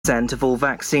80% of all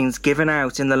vaccines given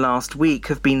out in the last week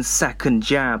have been second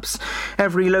jabs.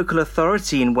 Every local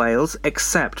authority in Wales,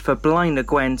 except for Blaenau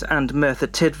Gwent and Merthyr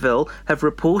Tydfil, have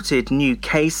reported new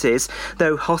cases,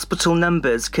 though hospital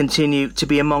numbers continue to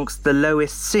be amongst the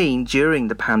lowest seen during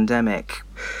the pandemic.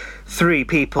 3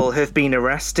 people have been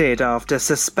arrested after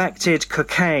suspected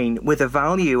cocaine with a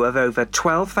value of over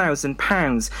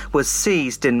 £12,000 was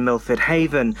seized in Milford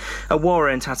Haven. A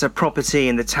warrant at a property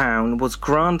in the town was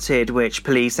granted, which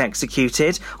police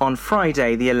executed on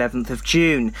Friday the 11th of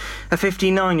June. A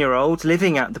 59-year-old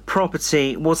living at the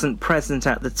property wasn't present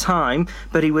at the time,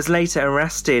 but he was later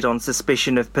arrested on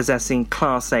suspicion of possessing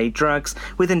Class A drugs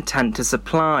with intent to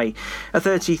supply. A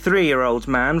 33-year-old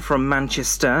man from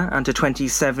Manchester and a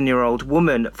 27-year-old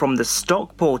woman from the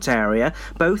Stockport area,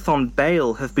 both on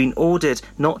bail, have been ordered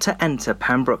not to enter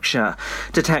Pembrokeshire.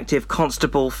 Detective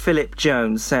Constable Philip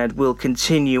Jones said we'll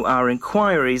continue our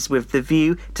inquiries with the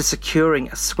view to securing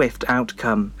a swift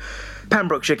outcome.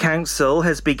 Pembrokeshire Council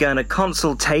has begun a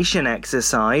consultation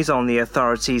exercise on the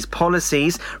authority's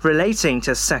policies relating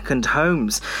to second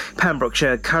homes.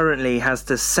 Pembrokeshire currently has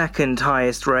the second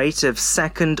highest rate of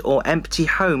second or empty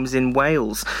homes in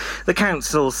Wales. The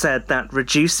council said that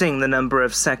reducing the number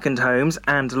of second homes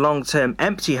and long-term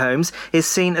empty homes is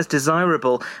seen as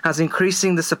desirable, as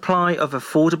increasing the supply of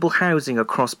affordable housing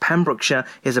across Pembrokeshire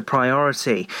is a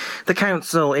priority. The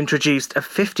council introduced a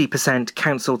 50%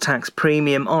 council tax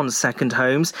premium on second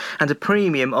homes and a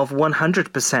premium of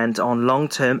 100% on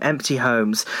long-term empty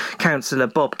homes. Councillor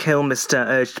Bob Kilmister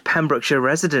urged Pembrokeshire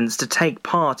residents to take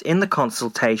part in the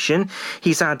consultation.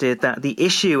 He's added that the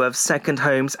issue of second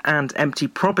homes and empty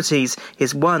properties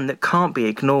is one that can't be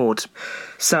ignored.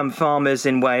 Some farmers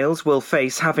in Wales will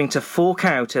face having to fork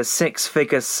out a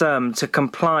 6-figure sum to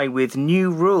comply with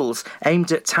new rules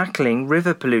aimed at tackling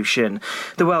river pollution.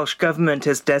 The Welsh Government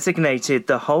has designated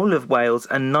the whole of Wales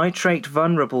a nitrate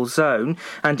vulnerable zone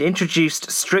and introduced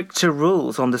stricter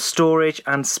rules on the storage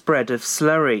and spread of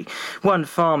slurry. One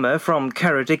farmer from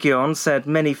Ceredigion said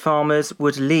many farmers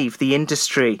would leave the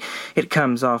industry. It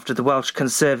comes after the Welsh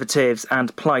Conservatives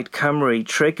and Plaid Cymru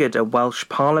triggered a Welsh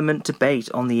Parliament debate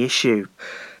on the issue.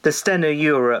 The Stena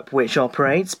Europe, which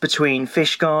operates between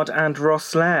Fishguard and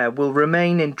Rosslare, will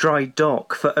remain in dry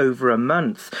dock for over a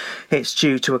month. It's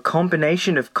due to a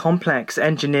combination of complex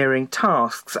engineering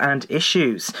tasks and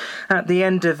issues. At the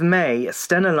end of May,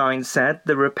 Stena Line said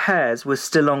the repairs were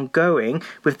still ongoing,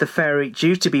 with the ferry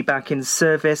due to be back in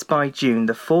service by June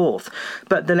the 4th.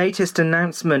 But the latest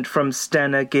announcement from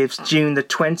Stena gives June the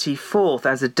 24th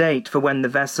as a date for when the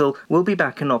vessel will be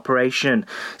back in operation.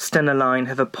 Stena Line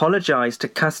have apologised to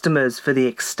customers for the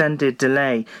extended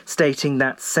delay, stating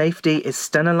that safety is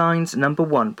Stena Line's number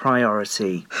one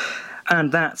priority.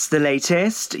 And that's the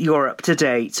latest. You're up to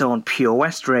date on Pure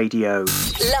West Radio.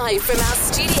 Live from our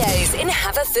studios in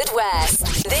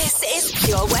Haverfordwest, this is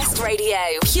Pure West Radio.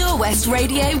 Pure West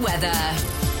Radio weather.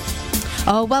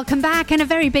 Oh, welcome back, and a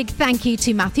very big thank you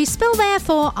to Matthew Spill there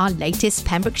for our latest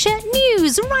Pembrokeshire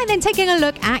news. Right then, taking a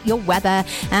look at your weather,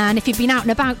 and if you've been out and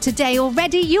about today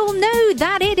already, you'll know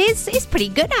that it's pretty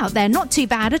good out there, not too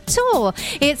bad at all.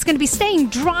 It's going to be staying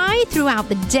dry throughout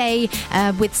the day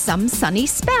with some sunny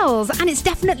spells, and it's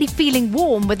definitely feeling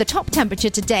warm with a top temperature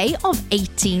today of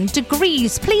 18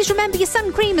 degrees. Please remember your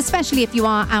sun cream, especially if you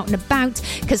are out and about,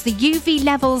 because the UV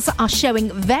levels are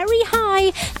showing very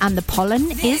high and the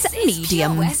pollen is medium.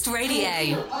 Pure West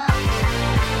Radio.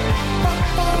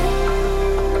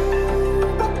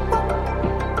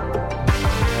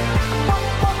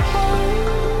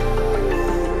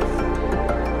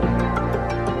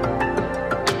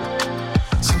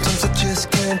 Sometimes I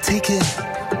just can't take it.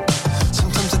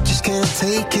 Sometimes I just can't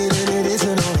take it, and it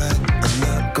isn't alright. I'm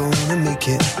not gonna make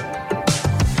it,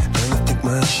 and I think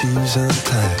my shoes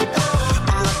untied.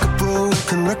 I'm like a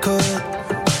broken record.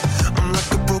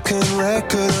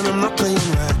 Record, and I'm not playing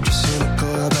right. Just cynical,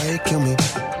 how about you kill me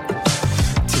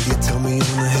till you tell me on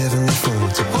the heavenly phone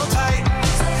to hold tight.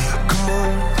 Come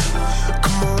on,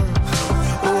 come on,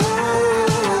 oh,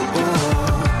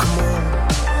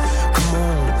 come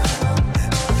on,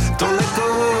 don't let go.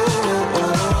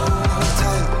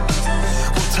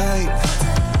 Hold tight,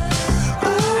 oh,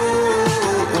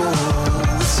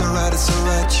 it's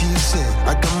alright, you said. I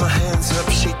got my hands up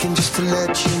shaking just to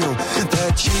let you know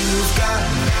that you've got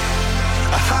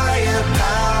a higher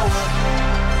power,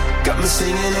 got me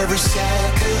singing every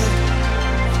second,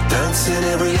 dancing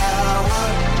every hour.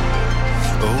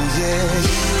 Oh yeah,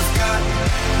 you've got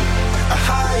a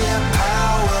higher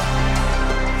power,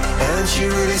 and she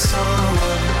really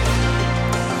someone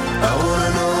I wanna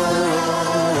know.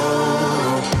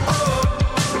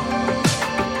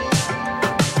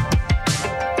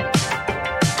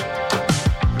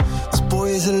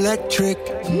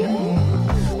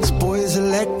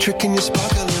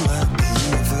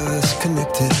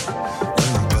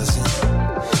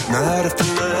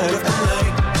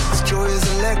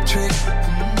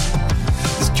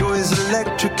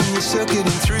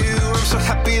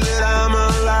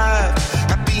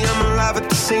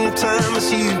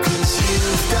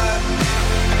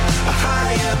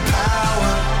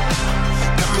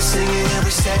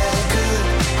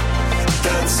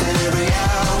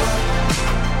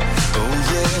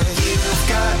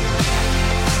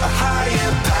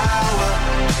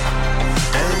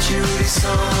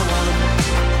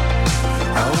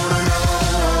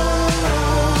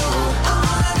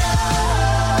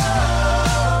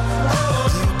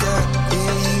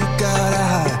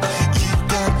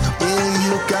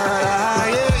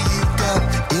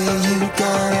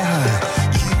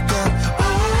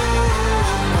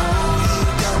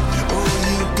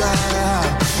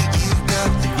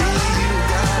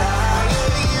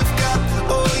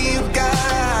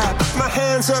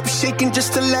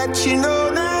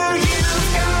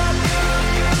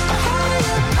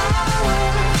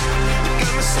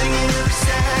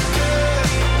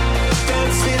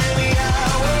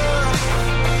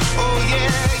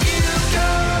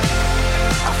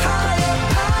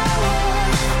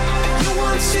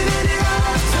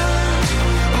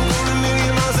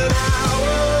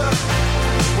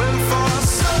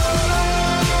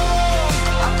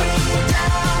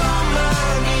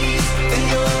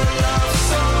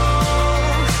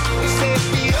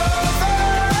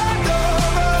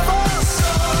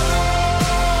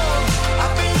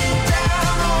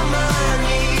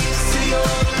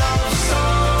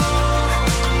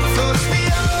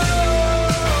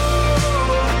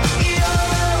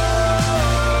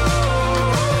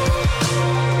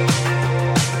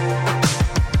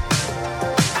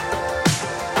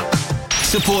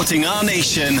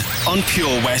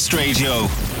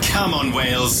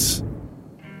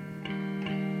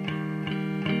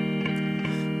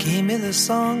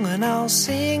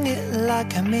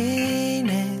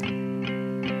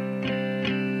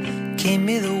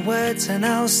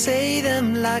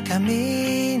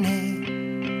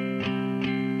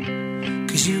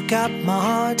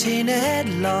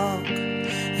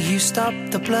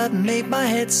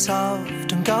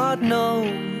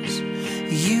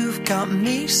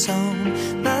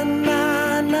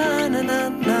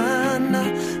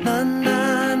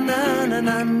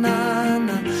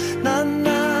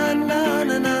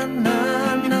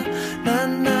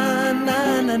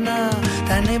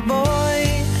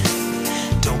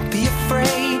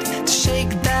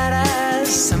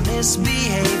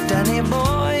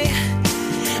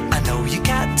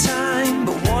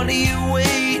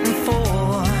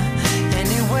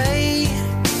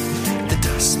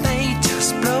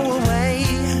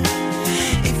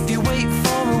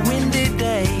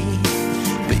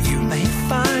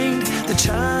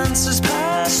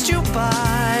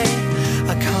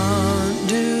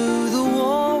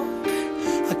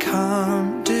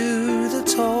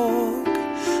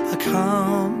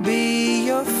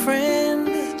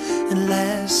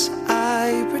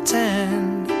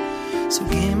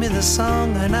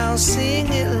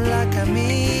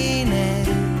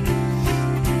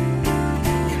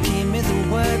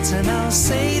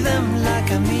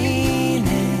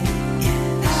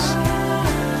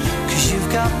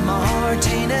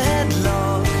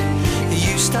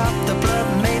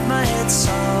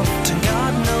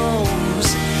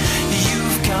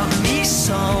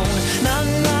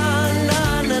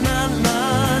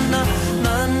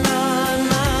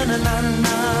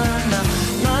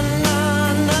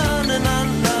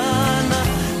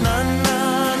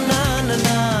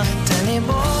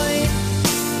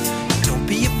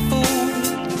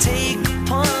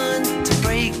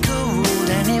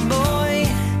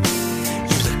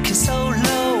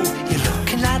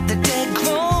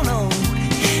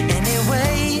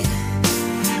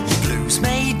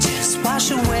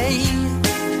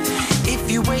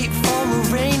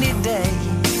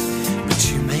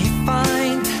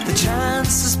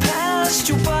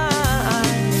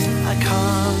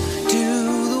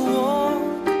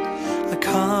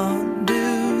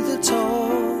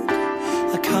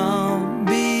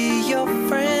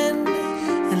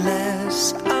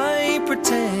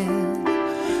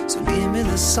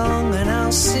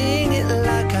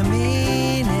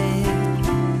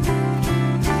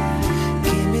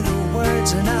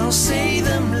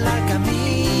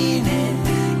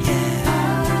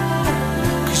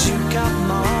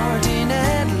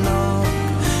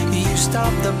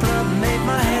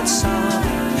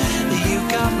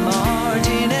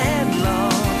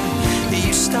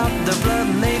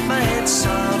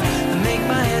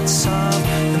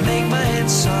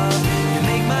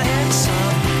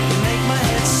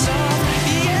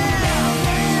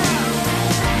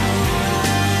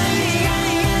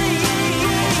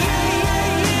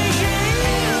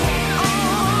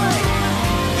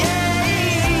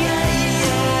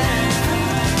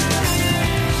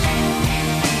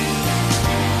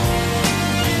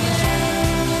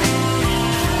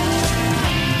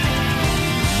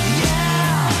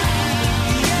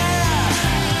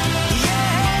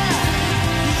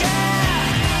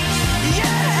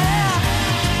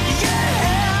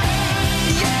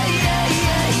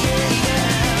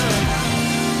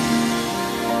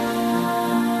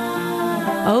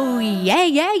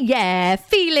 there,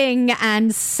 Feeling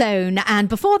and Sown. And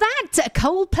before that,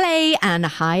 Coldplay and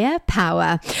Higher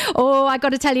Power. Oh, I got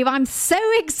to tell you, I'm so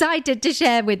excited to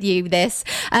share with you this.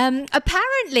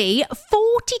 Apparently,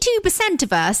 42%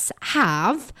 of us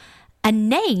have a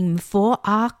name for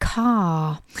our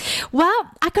car.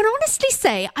 Well, I can honestly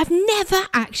say I've never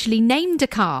actually named a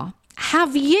car.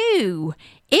 Have you?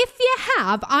 If you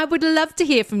have, I would love to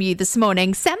hear from you this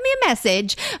morning. Send me a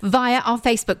message via our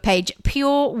Facebook page,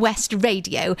 Pure West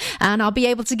Radio, and I'll be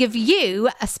able to give you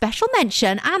a special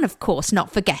mention and, of course,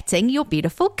 not forgetting your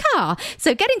beautiful car.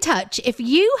 So get in touch if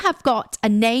you have got a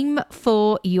name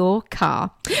for your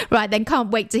car. Right, then, can't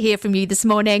wait to hear from you this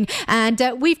morning. And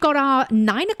we've got our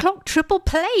 9 o'clock triple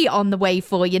play on the way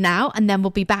for you now, and then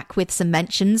we'll be back with some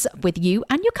mentions with you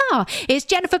and your car. It's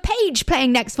Jennifer Page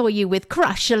playing next for you with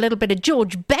Crush, a little bit of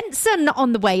George Benson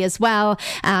on the way as well,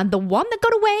 and The One That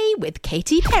Got Away with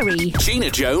Katy Perry. Gina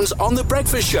Jones on The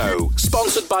Breakfast Show,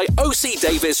 sponsored by OC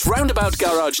Davis Roundabout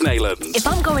Garage Neyland. If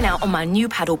I'm going out on my new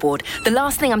paddleboard, the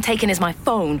last thing I'm taking is my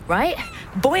phone, right?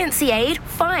 Buoyancy aid,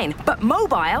 fine, but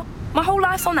mobile? My whole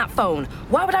life's on that phone.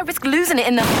 Why would I risk losing it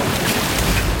in the...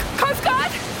 Coast Guard,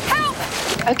 help!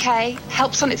 Okay,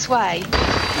 help's on its way.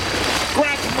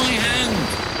 Grab my hand!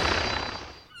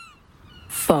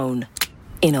 Phone.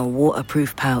 In a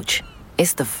waterproof pouch.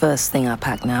 It's the first thing I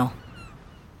pack now.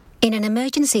 In an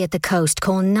emergency at the coast,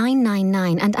 call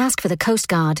 999 and ask for the Coast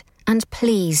Guard. And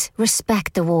please,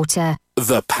 respect the water.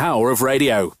 The power of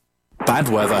radio. Bad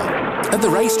weather. At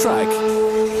the racetrack.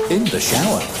 In the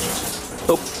shower.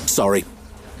 Oh, sorry.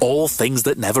 All things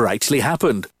that never actually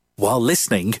happened. While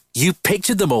listening, you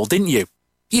pictured them all, didn't you?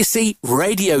 You see,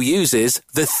 radio uses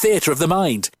the theatre of the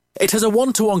mind. It has a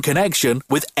one-to-one connection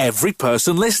with every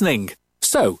person listening.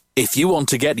 So, if you want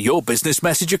to get your business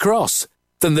message across,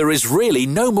 then there is really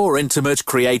no more intimate,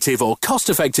 creative or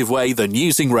cost-effective way than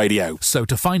using radio. So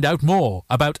to find out more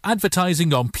about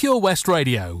advertising on Pure West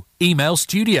Radio, email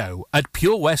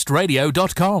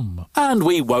studio@purewestradio.com. And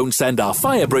we won't send our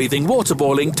fire-breathing,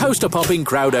 water-boiling, toaster-popping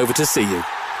crowd over to see you.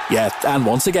 Yeah, and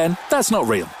once again, that's not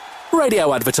real.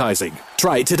 Radio advertising.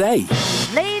 Try it today.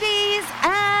 Ladies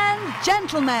and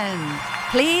gentlemen,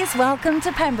 please welcome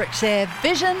to Pembrokeshire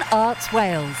Vision Arts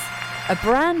Wales, a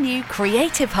brand new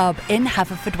creative hub in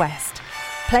Haverfordwest,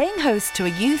 playing host to a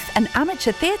youth and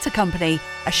amateur theatre company,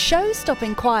 a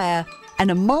show-stopping choir,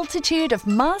 and a multitude of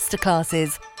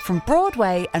masterclasses from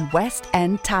Broadway and West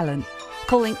End talent,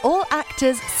 calling all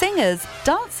actors, singers,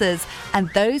 dancers, and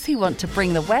those who want to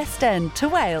bring the West End to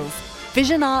Wales.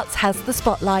 Vision Arts has the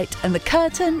spotlight and the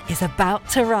curtain is about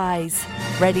to rise.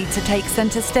 Ready to take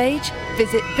centre stage?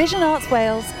 Visit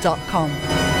visionartswales.com.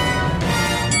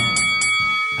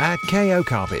 At KO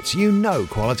Carpets, you know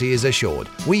quality is assured.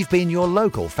 We've been your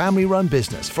local family-run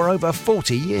business for over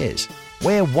 40 years.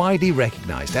 We're widely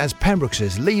recognised as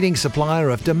Pembrokeshire's leading supplier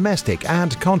of domestic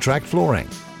and contract flooring.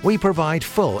 We provide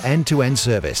full end-to-end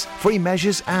service, free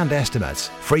measures and estimates,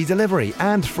 free delivery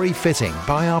and free fitting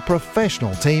by our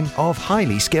professional team of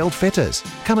highly skilled fitters.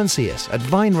 Come and see us at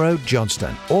Vine Road,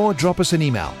 Johnston, or drop us an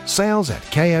email,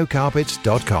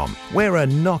 sales@kocarpets.com. We're a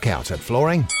knockout at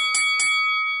flooring.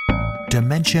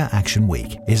 Dementia Action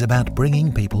Week is about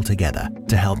bringing people together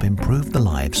to help improve the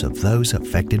lives of those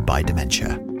affected by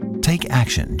dementia. Take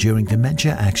action during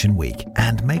Dementia Action Week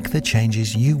and make the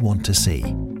changes you want to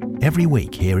see. Every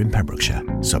week here in Pembrokeshire,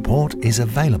 support is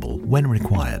available when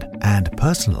required and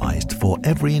personalised for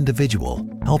every individual,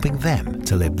 helping them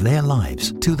to live their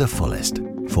lives to the fullest.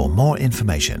 For more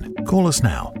information, call us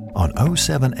now on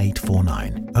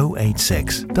 07849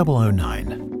 086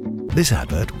 009. This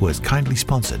advert was kindly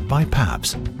sponsored by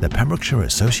PAVS, the Pembrokeshire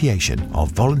Association of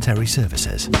Voluntary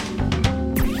Services.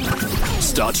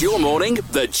 Start your morning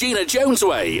the Gina Jones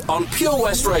way on Pure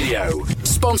West Radio.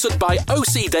 Sponsored by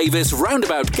OC Davis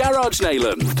Roundabout Garage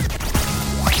Neyland.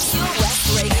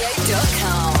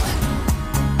 PureWestRadio.com.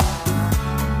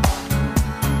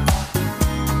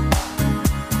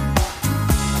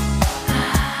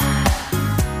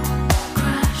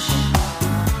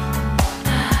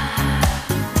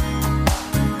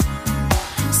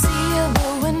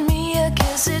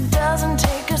 It doesn't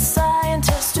take a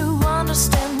scientist to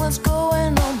understand what's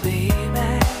going on, baby.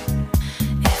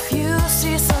 If you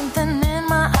see something in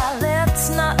my eye, let's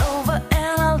not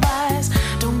overanalyze.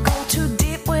 Don't go too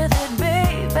deep with it,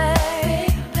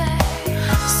 baby.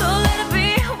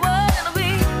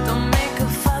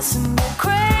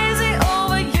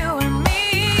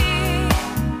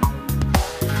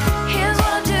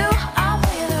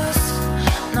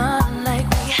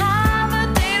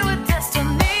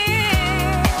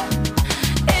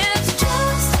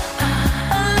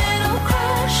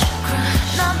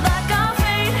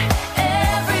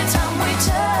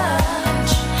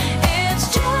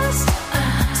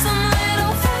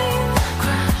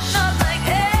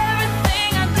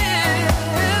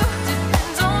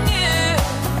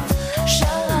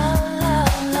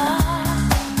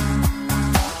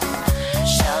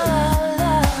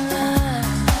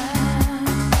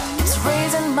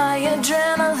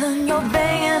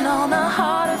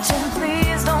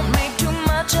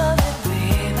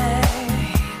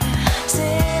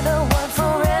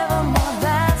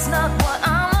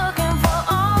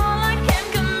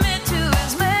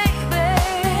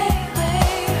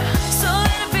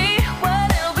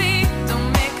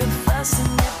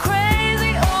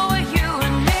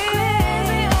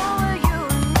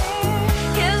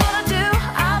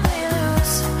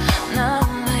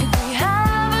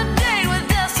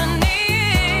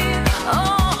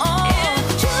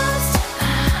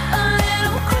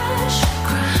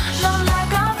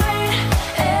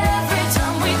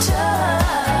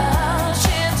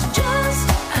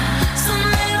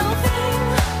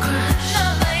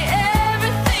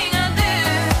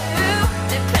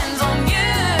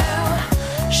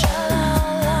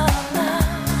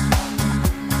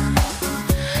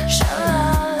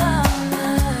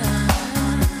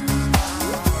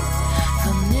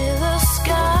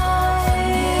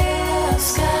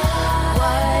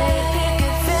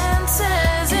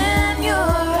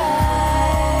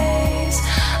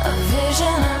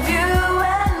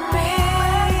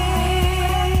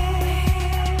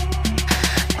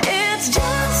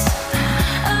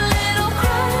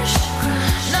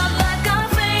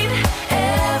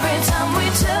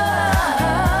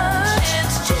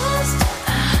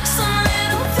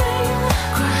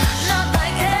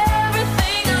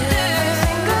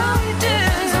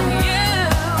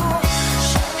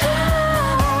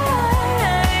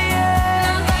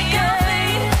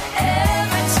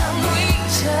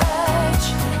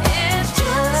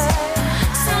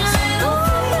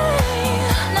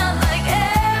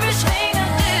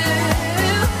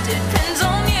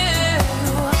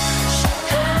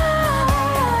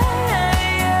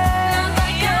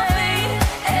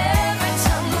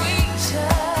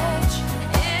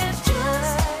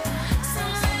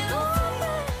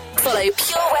 Follow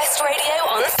Pure West Radio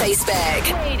on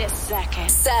Facebook. Wait a second.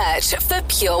 Search for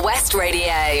Pure West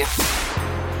Radio.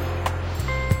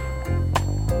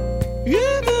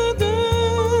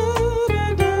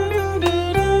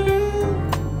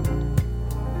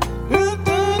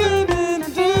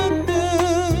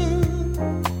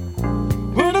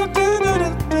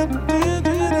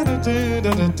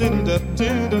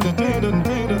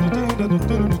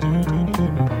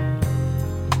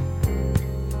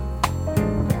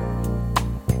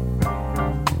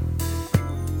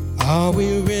 Are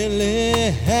we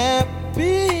really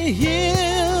happy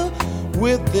here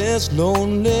with this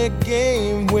lonely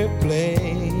game we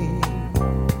play?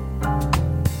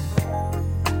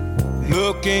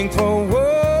 Looking for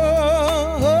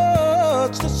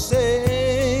words to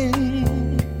say,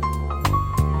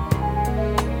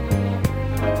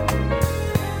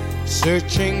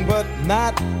 searching but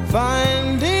not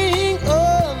finding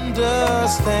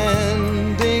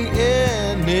understanding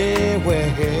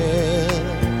anywhere.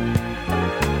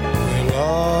 We're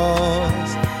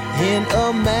lost in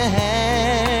a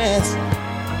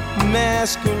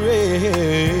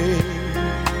masquerade.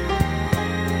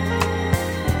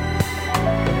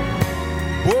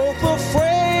 Both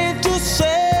afraid to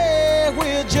say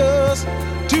we're just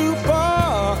too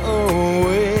far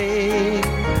away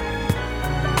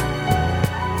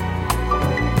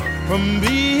from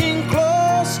being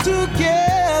close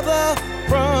together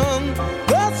from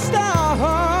the start.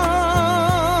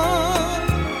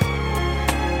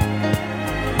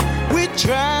 We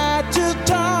tried to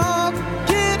talk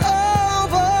it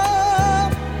over,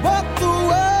 but the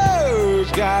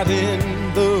words got in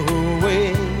the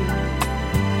way.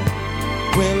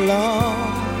 We're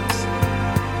lost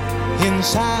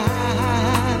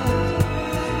inside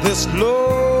this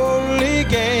lonely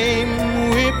game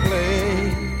we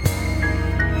play.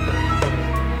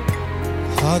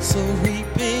 Hearts are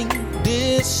weeping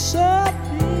disappear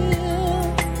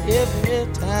every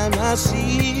time I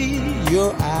see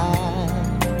your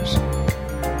eyes.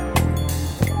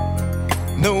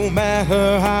 No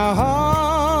matter how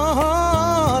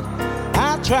hard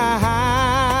I try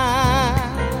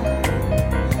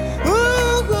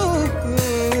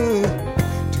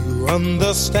to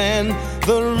understand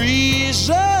the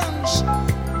reasons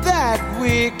that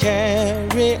we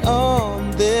carry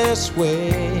on this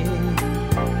way.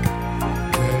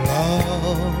 We're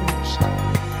lost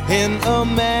in a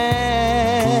masquerade.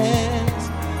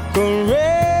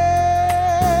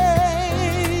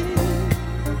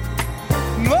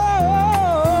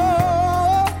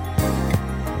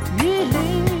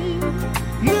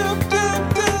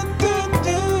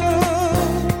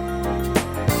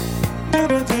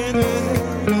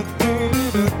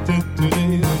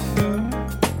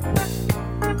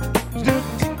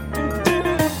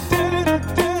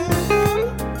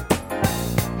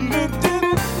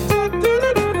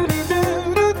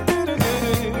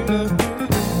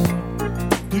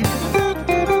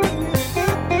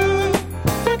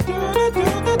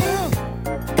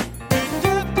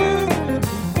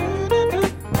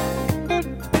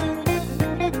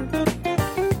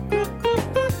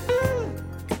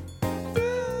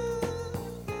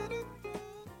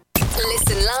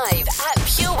 Listen live at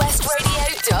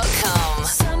purewestradio.com.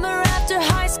 Summer after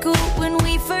high school when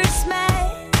we first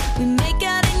met, we make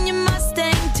out in your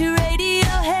Mustang to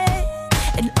Radiohead.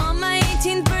 And on my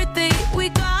 18th birthday, we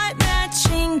got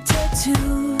matching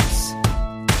tattoos.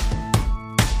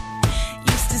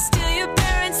 Used to steal your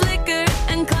parents' liquor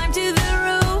and climb to the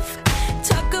roof.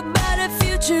 Talk about a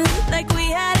future like we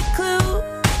had a clue.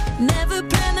 Never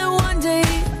planned that one day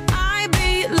I'd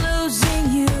be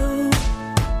losing you.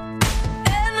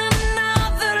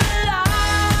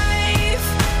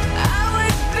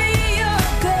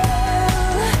 Girl,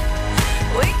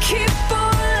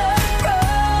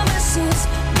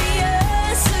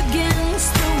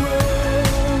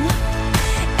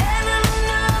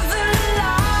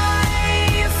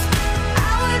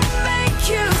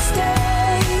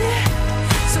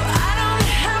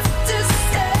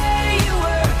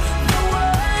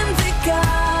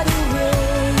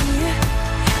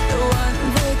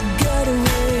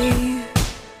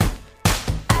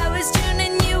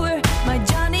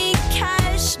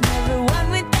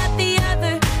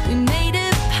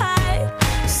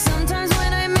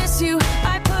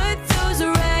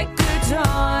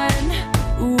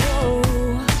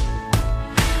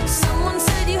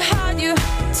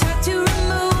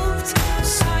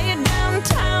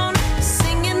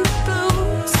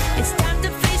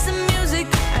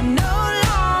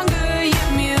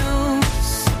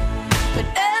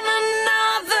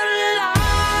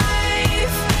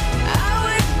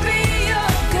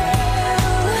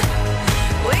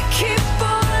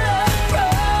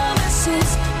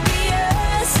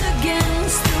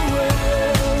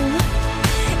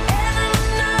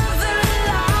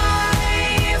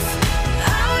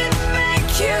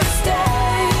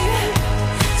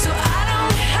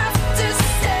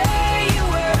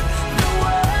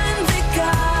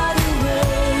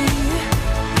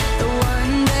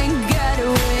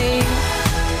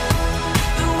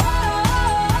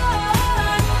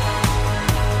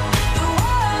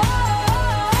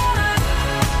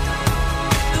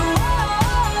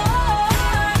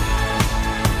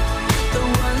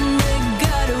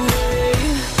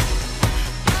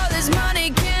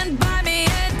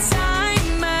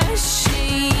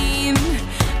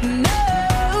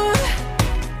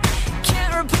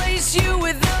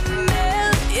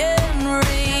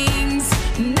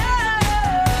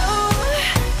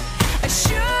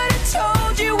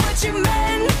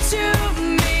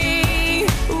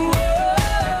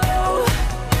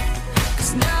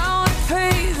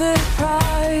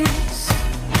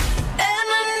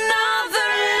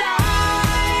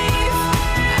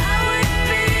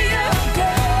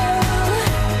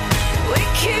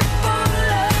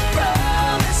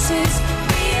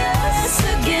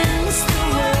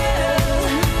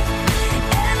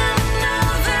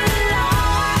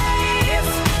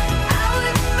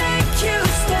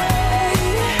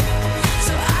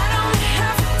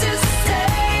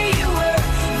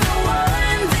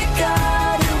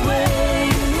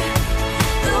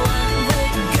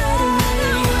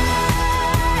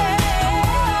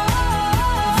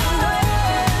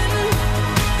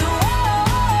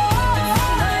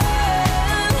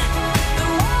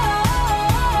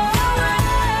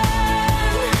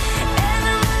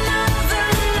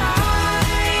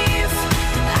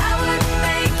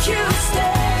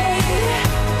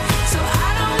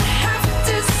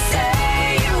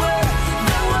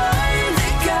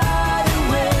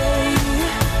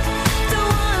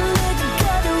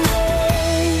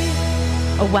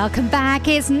 Welcome back.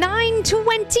 It's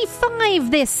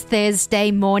 9:25 this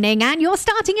Thursday morning, and you're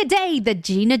starting a day the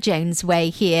Gina Jones way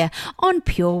here on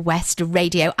Pure West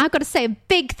Radio. I've got to say a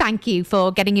big thank you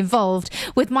for getting involved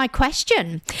with my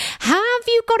question. Have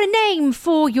you got a name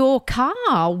for your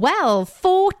car? Well,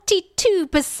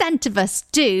 42% of us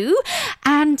do.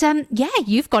 And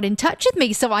you've got in touch with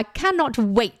me, so I cannot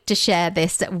wait to share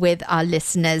this with our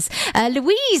listeners.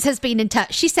 Louise has been in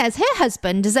touch. She says her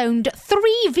husband has owned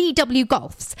 3 VW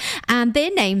Golfs, and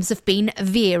their names have been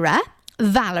Vera,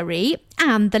 Valerie,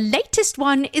 and the latest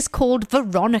one is called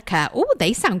Veronica. Oh,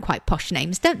 they sound quite posh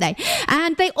names, don't they?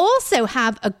 And they also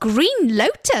have a Green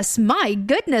Lotus. My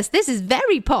goodness, this is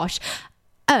very posh.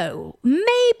 Oh,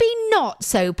 maybe not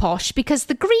so posh, because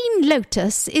the Green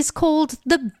Lotus is called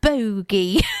the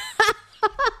Bogey.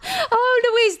 Oh,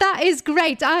 Louise, that is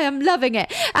great. I am loving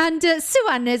it. And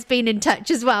Sue-Ann has been in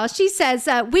touch as well. She says,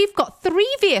 we've got 3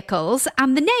 vehicles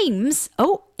and the names,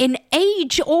 in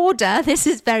age order, this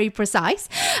is very precise,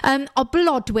 are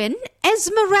Blodwyn,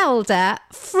 Esmeralda,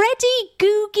 Freddie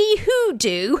Googie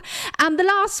Hoodoo, and the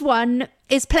last one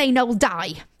is plain old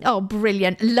Di. Oh,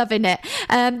 brilliant. Loving it.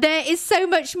 There is so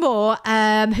much more.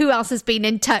 Who else has been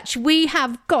in touch? We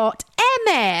have got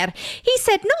Emer. He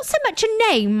said, not so much a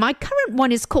name. My current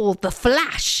one is called The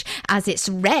Flash, as it's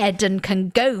red and can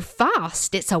go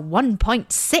fast. It's a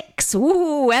 1.6.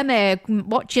 Ooh, Emer,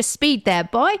 watch your speed there,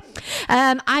 boy.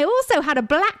 I also had a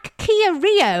black Kia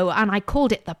Rio, and I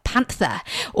called it the Panther.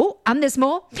 Oh, and there's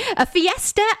more. A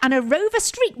Fiesta and a Rover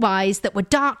Streetwise that were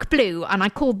dark blue, and I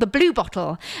called the Blue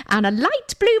Bottle. And a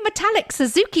light blue metallic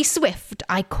Suzuki Swift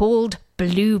I called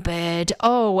Bluebird.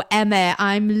 Oh, Emma,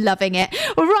 I'm loving it.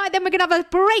 All right, then we're going to have a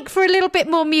break for a little bit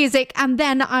more music, and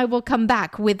then I will come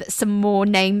back with some more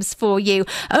names for you.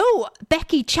 Oh,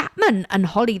 Becky Chapman and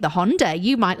Holly the Honda.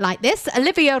 You might like this.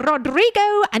 Olivia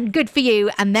Rodrigo and Good For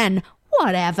You, and then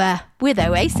Whatever with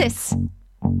Oasis.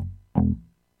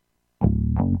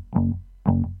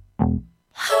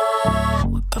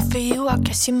 Good for you, I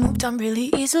guess you moved on really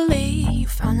easily. You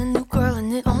found a new girl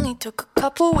and it only took a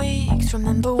couple weeks.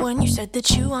 Remember when you said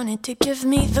that you wanted to give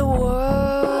me the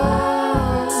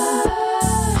world?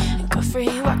 And good for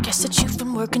you, I guess that you've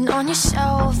been working on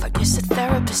yourself. I guess the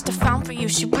therapist I found for you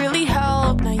should really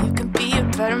help. Now you can be a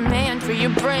better man for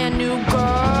your brand new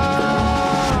girl.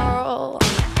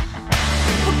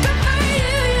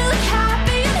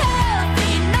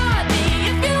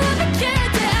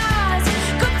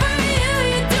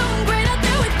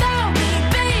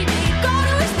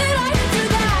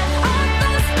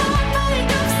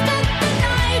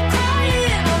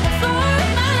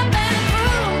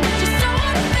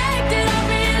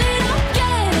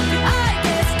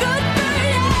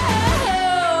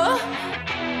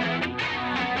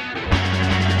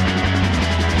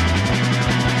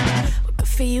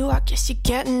 I guess you're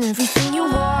getting everything you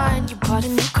want. You bought a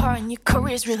new car and your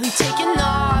career's really taking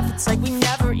off. It's like we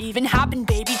never even happened,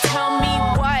 baby. Tell me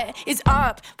what is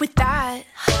up with that.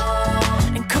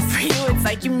 And good for you, it's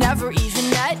like you never even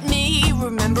met me.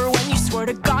 Remember when you swore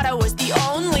to God I was the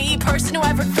only person who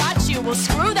ever got you? Well,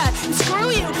 screw that and screw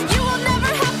you. You will never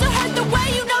have to hurt the way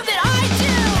you know that I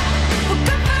do. Well,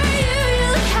 good for you, you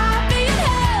look happy and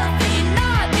healthy.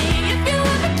 Not me, if you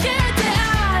ever cared to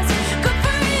ask. Good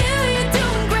for you, you're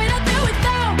doing great out there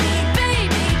without me,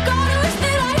 baby. God, I wish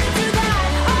that I could do that.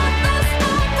 Our last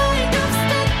night, I've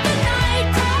spent the night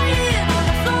crying on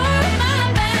the floor of my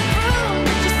bedroom.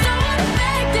 But you're so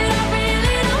unaffected, I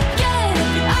really don't get it.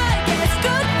 But I guess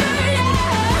good for you.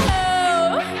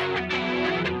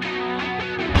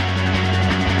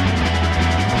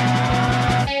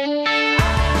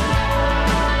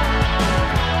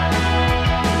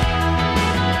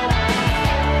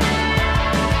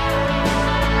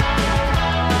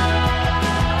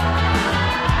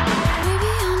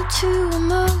 Maybe I'm too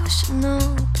emotional,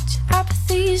 but your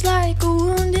apathy's like a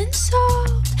wounded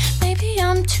soul. Maybe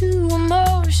I'm too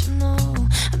emotional,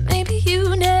 or maybe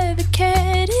you never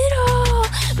cared at all.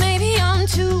 Maybe I'm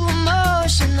too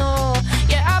emotional,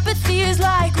 your apathy is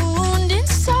like a wounded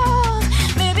soul.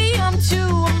 Maybe I'm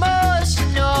too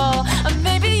emotional, or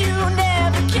maybe you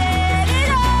never cared at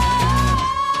all.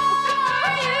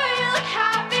 For you, you look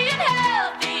happy and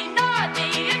healthy. Not me,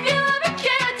 if you ever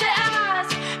cared to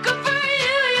ask. Good for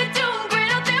you, you're doing great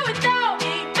out there without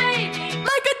me, baby.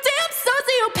 Like a damn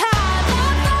sociopath.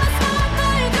 I've lost my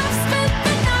mind, I've spent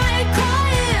the night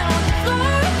crying on the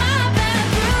floor of my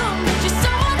bedroom. But you're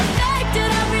so unaffected,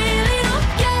 I really don't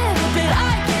get it. But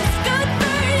I guess good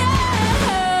for you.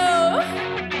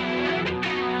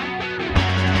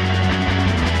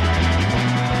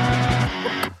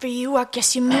 Good for you, I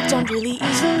guess you moved on really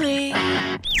easily.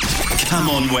 Come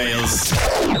on, Wales.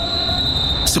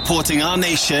 supporting our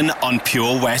nation on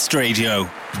Pure West Radio.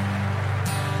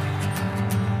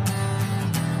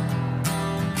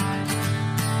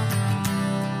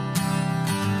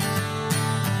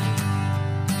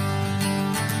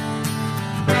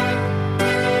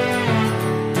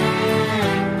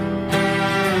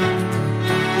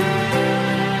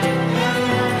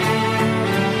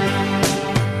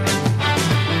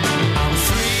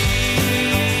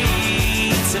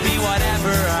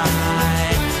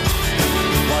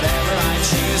 Whatever I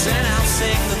choose, and I'll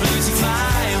sing the bluesy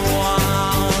fly.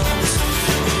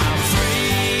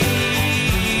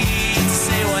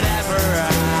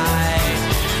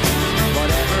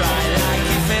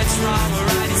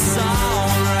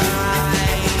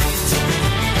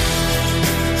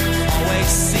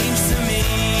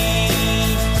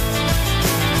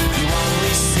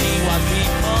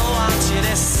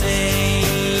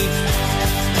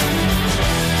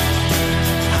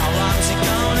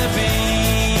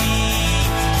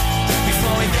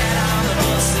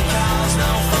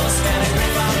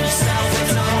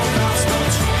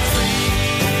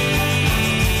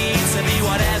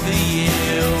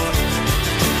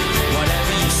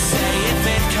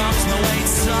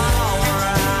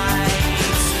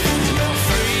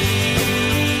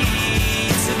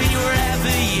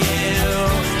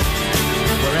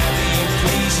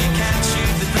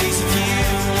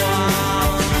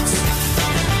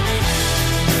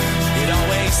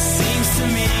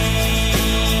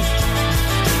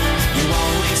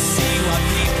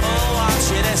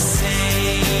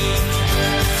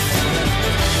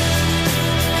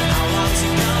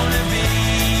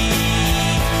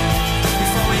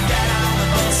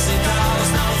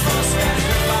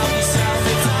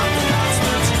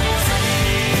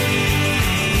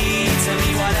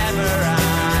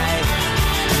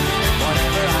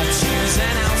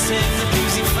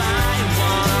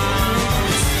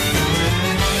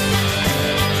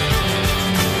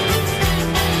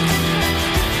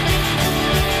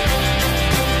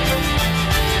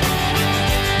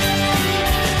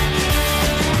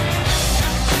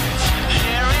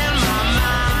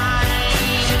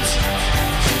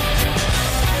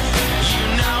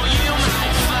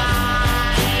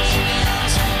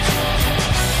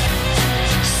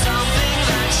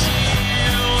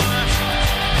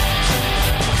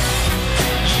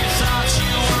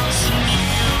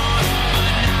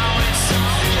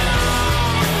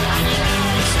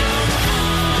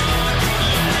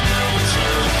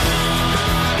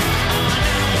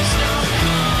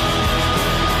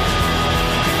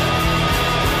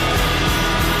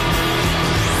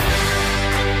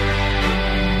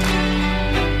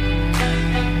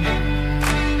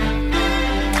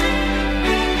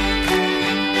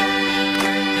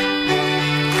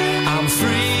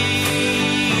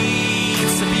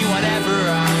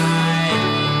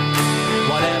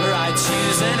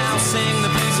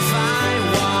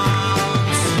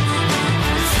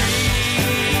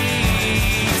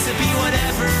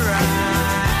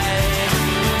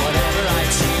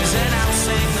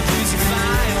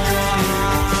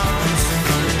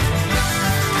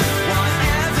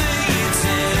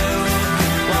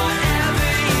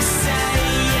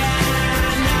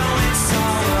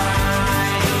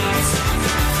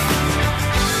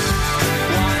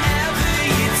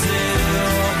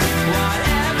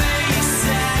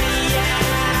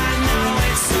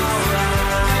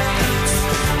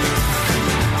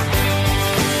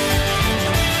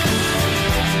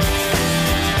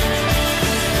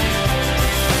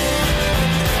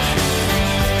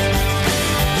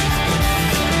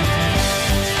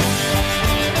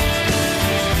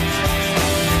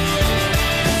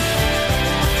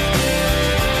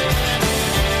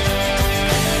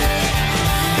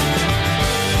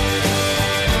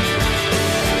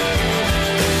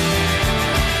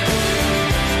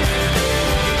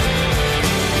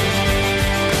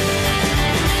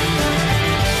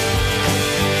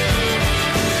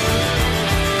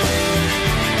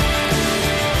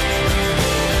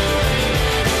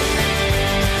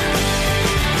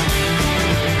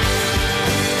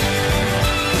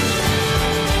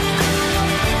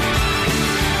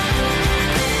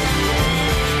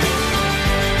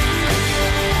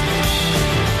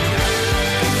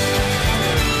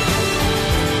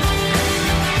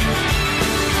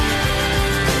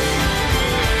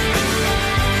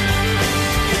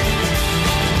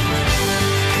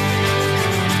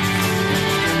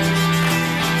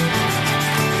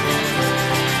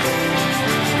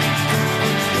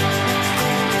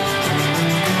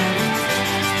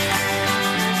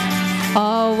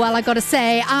 I got to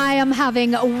say, I am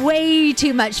having way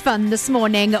too much fun this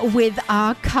morning with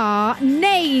our car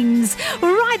names.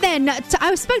 Right then,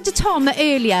 I spoke to Tom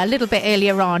earlier, a little bit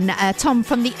earlier on, Tom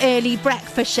from the Early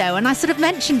Breakfast Show, and I sort of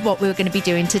mentioned what we were going to be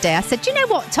doing today. I said, you know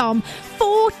what, Tom?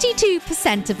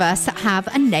 42% of us have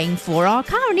a name for our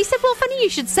car. And he said, well, funny you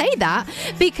should say that,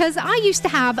 because I used to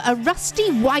have a rusty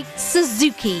white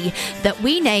Suzuki that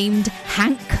we named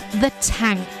Hank the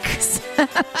Tank.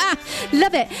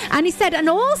 Love it. And he said, and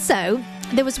also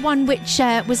there was one which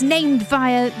was named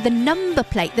via the number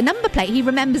plate. The number plate, he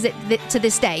remembers it to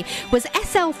this day, was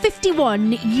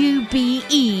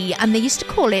SL51UBE, and they used to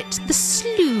call it the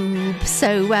Sloob.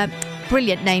 So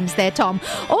brilliant names there, Tom.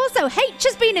 Also, H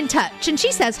has been in touch, and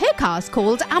she says her car's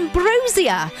called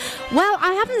Ambrosia. Well,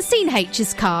 I haven't seen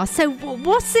H's car, so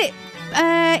what's it?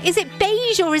 Is it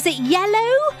beige or is it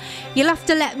yellow? You'll have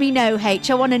to let me know, H.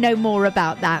 I want to know more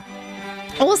about that.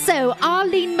 Also,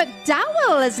 Arlene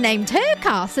McDowell has named her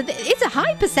car, so it's a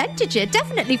high percentage here,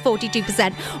 definitely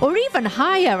 42%, or even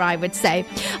higher, I would say.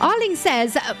 Arlene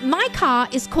says, my car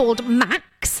is called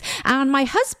Max, and my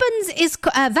husband's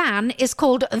van is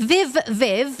called Viv,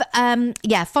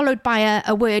 followed by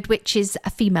a word which is a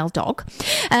female dog.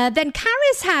 Then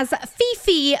Caris has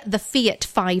Fifi, the Fiat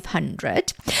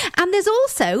 500, and there's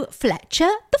also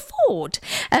Fletcher, the Ford.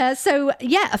 A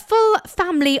full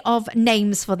family of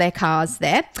names for their cars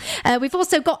there. We've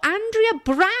also got Andrea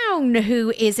Brown,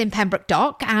 who is in Pembroke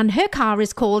Dock, and her car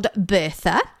is called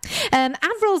Bertha.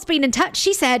 Avril's been in touch.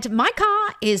 She said, my car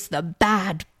is the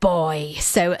Bad Boy.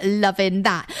 So loving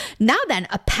that. Now then,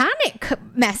 a panic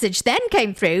message then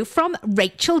came through from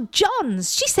Rachel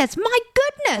Johns. She says, my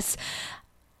goodness,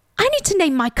 I need to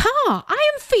name my car.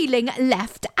 I am feeling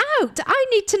left out. I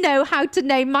need to know how to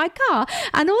name my car.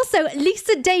 And also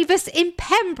Lisa Davis in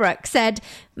Pembroke said,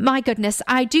 my goodness,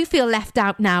 I do feel left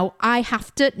out now. I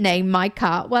have to name my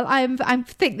car. Well, I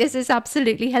think this is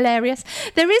absolutely hilarious.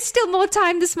 There is still more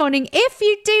time this morning. If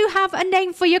you do have a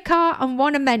name for your car and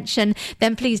want to mention,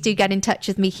 then please do get in touch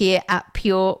with me here at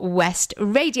Pure West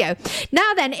Radio.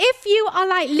 Now then, if you are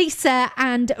like Lisa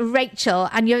and Rachel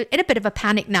and you're in a bit of a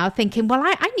panic now thinking, well,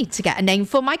 I need to get a name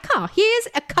for my car, here's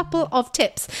a couple of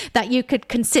tips that you could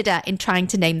consider in trying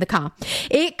to name the car.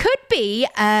 It could be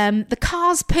the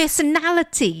car's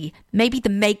personality, maybe the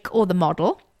make or the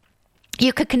model.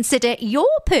 You could consider your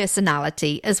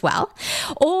personality as well,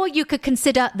 or you could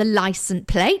consider the license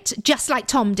plate, just like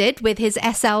Tom did with his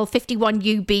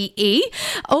SL51UBE,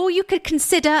 or you could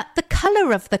consider the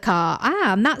colour of the car.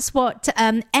 And that's what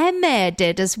Emma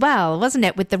did as well, wasn't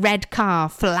it, with the red car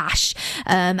Flash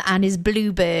and his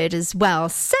Bluebird as well.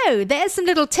 So there's some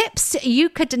little tips. You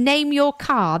could name your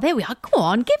car. There we are. Go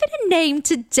on, give it a name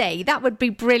today. That would be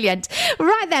brilliant.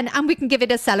 Right then, and we can give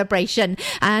it a celebration.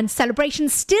 And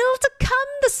celebrations still to come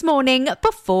this morning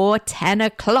before 10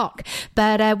 o'clock.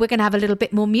 But we're going to have a little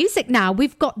bit more music now.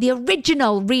 We've got the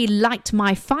original Relight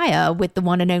My Fire with the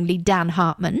one and only Dan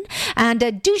Hartman, and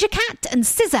Doja Cat and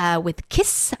Scissor with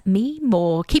Kiss Me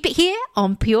More. Keep it here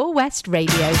on Pure West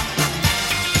Radio.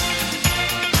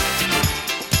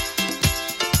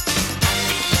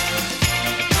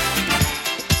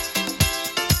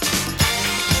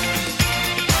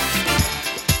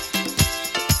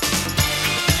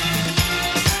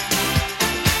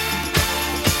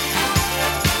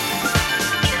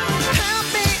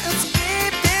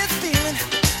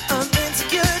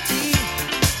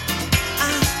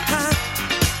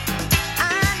 I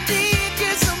need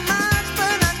you so much,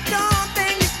 but I don't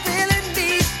think you're feeling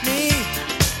me.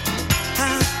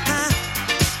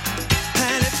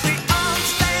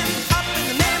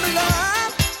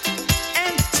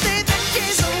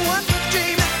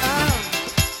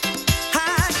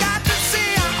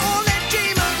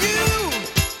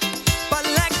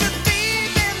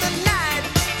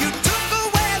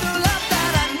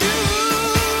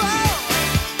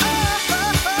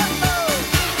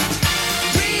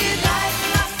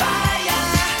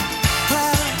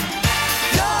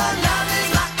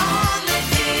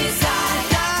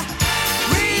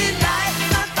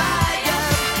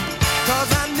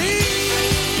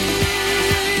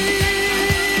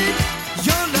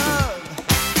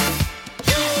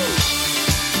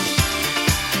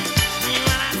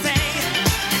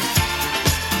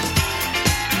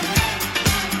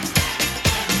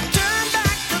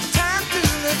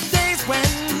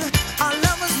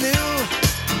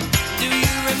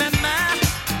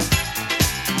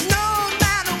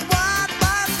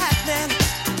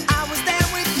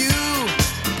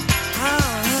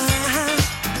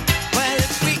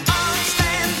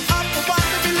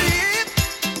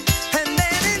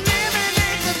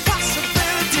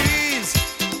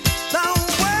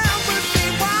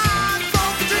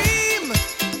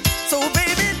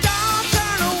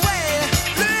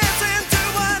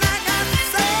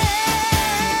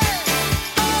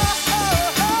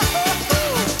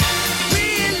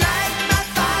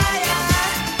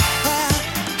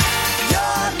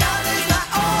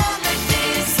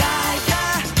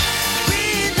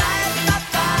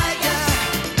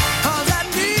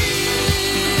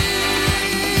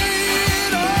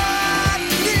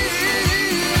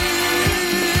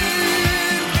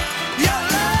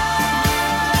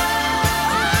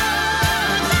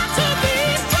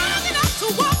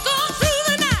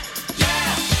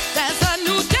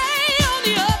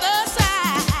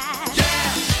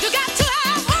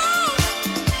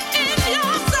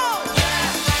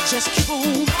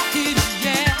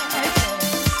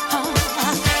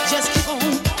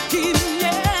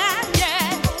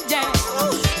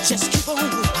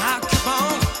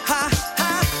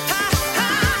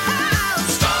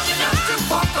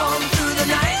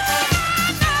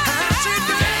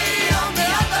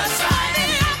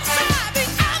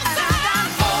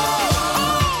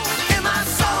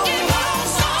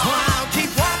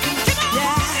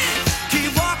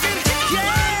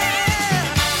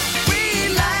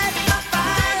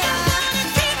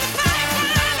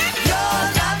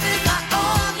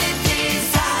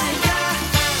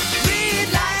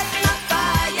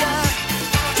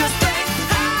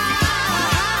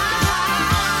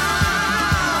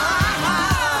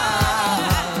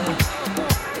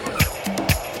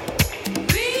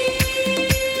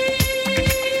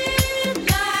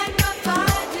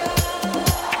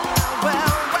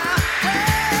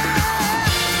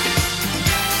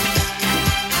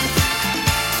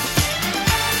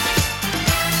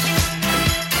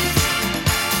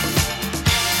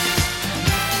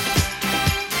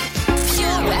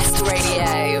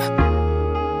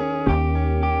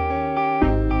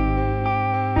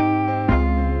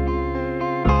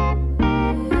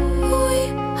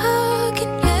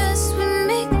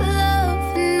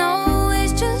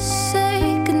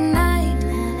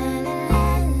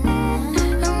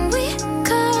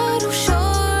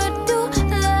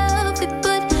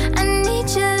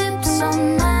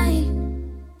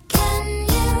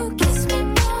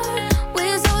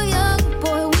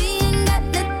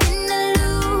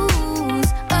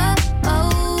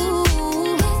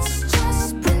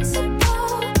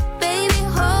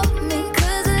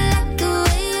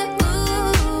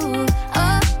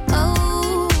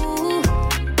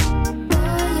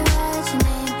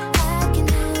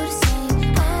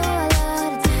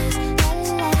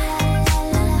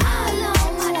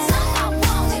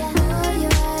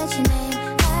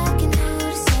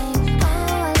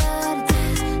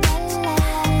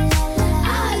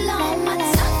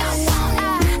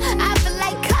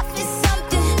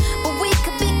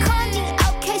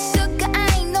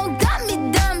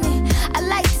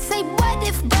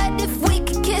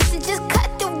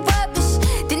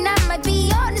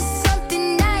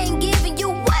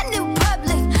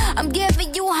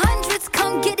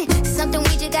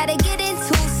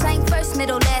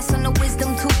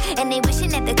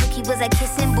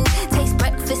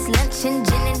 refreshing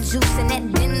gin and juice, and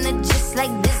that dinner just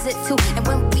like dessert too. And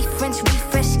when we French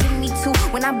refresh, give me two.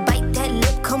 When I bite that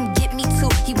lip, come get me two.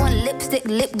 He want lipstick,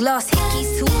 lip gloss,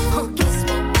 hickeys too. Kiss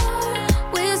me more.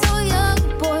 We're so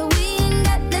young, boy, we ain't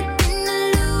got nothing to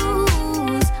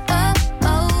lose. Oh,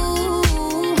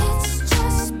 oh, it's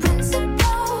just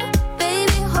principle.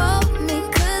 Baby, hold me,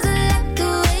 'cause I like the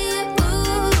way you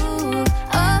move.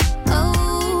 Oh, oh.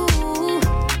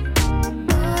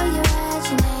 Oh, you write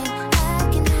your name, I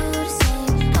can do the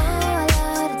same. Oh, I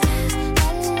love the taste. La,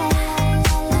 la, la, la, la.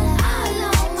 All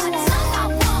on my tongue, I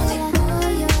want it. Oh,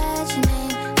 you write your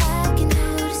name, I can do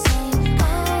the same.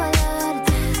 Oh, I love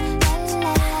the taste.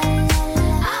 La, la, la, la,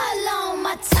 la. All on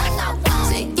my tongue, I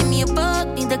want it. Give me a buck,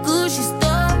 need the Gucci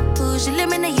stuff. Push your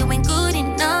limit, now you ain't good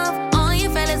enough. All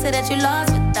your fellas say that you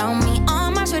lost without me.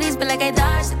 All my shorties feel like I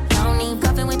dodged the county.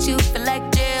 Cuffing with you feel like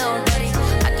jail, buddy.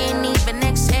 I can't even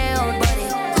exhale, buddy.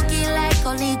 Cookie like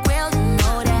holy grail, you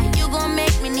know that. You gon'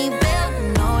 make me need bail, you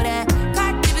know that.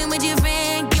 Caught dipping with your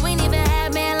friend, you ain't even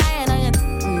had man lying on you,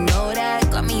 you know that.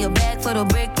 Got me a bag for the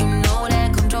brick, you know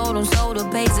that. Control them, so the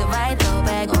pays it right though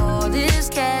back. All this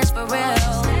cash for real.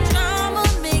 Drama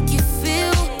make you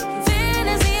feel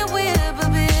fantasy and whip a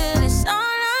bill. It's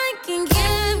all I can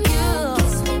give you.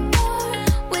 Kiss me more.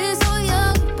 We're so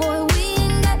young, boy, we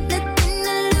ain't got nothing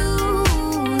to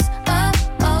lose. Oh,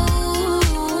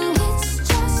 oh, it's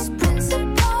just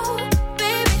principle.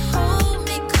 Baby, hold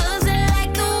me, 'cause I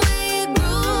like the way you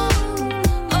groove.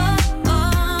 Oh,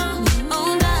 oh,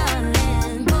 oh,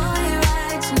 darling. Boy, you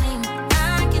write your name,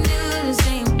 I can do the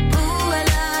same. Ooh, I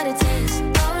love the taste.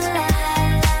 Oh, la, la,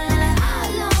 la, la, la.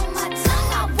 All on my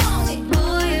tongue, I want it.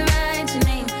 Boy, you write your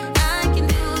name, I can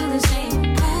do the same.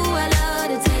 Ooh, I love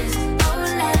the taste. Oh,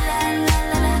 la, la, la,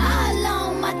 la, la. All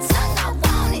on my tongue, I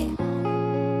want it.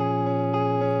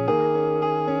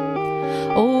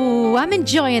 Oh, I'm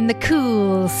enjoying the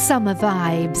cool summer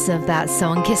vibes of that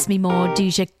song, Kiss Me More,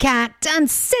 Doja Cat and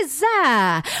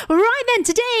SZA. Right then,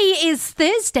 today is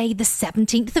Thursday, the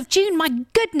 17th of June. My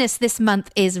goodness, this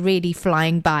month is really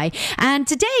flying by. And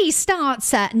today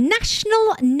starts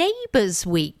National Neighbours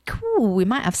Week. Ooh, we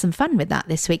might have some fun with that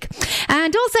this week.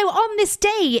 And also on this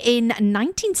day in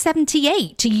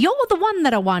 1978, You're the One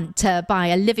That I Want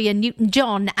by Olivia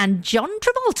Newton-John and John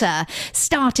Travolta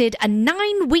started a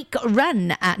 9-week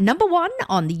run at number 1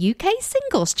 on the UK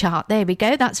singles chart. There we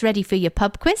go. That's ready for your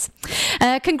pub quiz.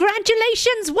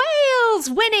 Congratulations, Wales,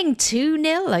 winning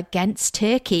 2-0 against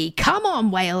Turkey. Come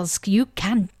on, Wales, you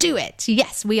can do it.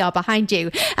 Yes, we are behind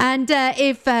you. And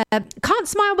if Can't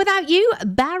Smile Without You,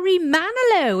 Barry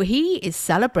Manilow, he is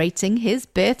celebrating his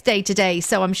birthday today,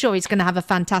 so I'm sure he's going to have a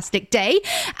fantastic day,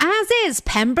 as is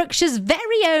Pembrokeshire's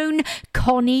very own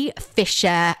Connie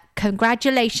Fisher.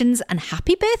 Congratulations and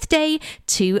happy birthday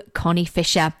to Connie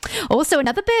Fisher. Also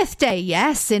another birthday,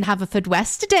 yes, in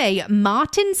Haverfordwest today,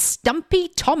 Martin Stumpy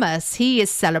Thomas. He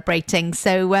is celebrating.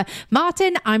 So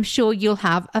Martin, I'm sure you'll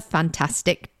have a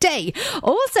fantastic day.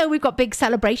 Also, we've got big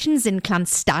celebrations in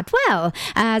Clanstadwell,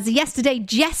 as yesterday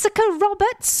Jessica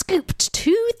Roberts scooped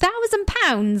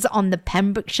 £2,000 on the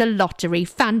Pembrokeshire Lottery.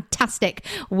 Fantastic.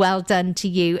 Well done to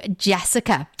you,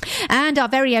 Jessica. And our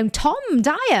very own Tom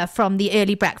Dyer from the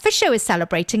Early Breakfast Show is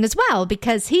celebrating as well,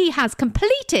 because he has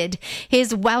completed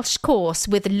his Welsh course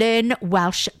with Learn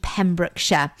Welsh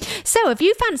Pembrokeshire. So if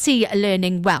you fancy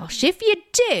learning Welsh, if you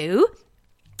do,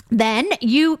 then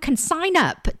you can sign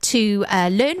up to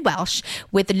Learn Welsh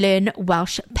with Learn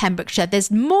Welsh Pembrokeshire.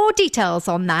 There's more details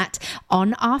on that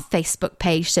on our Facebook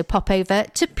page, so pop over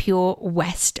to Pure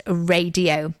West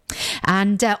Radio.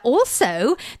 And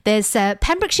also, there's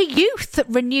Pembrokeshire Youth that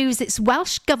renews its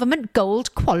Welsh Government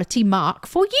Gold Quality Mark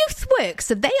for youth work,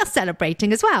 so they are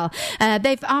celebrating as well.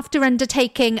 They've, after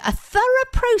undertaking a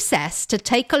thorough process to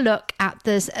take a look at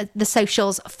the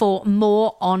socials for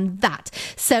more on that.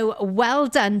 So well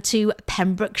done to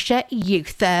Pembrokeshire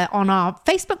Youth. On our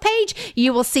Facebook page,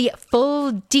 you will see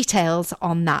full details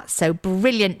on that. So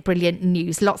brilliant, brilliant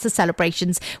news. Lots of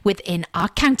celebrations within our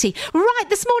county. Right,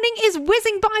 this morning is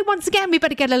whizzing by once again. We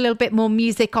better get a little bit more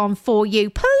music on for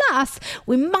you. Plus,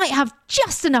 we might have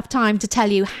just enough time to tell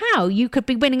you how you could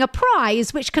be winning a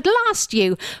prize which could last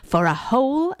you for a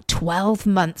whole 12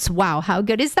 months. Wow, how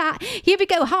good is that? Here we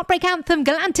go. Heartbreak Anthem,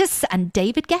 Galantis and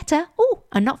David Guetta. Oh,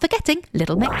 and not forgetting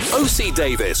Little Mix. OC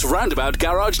Davis, Roundabout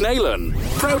Garage Neyland.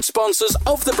 Proud sponsors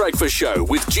of The Breakfast Show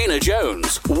with Gina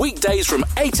Jones. Weekdays from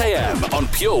 8 a.m. on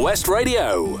Pure West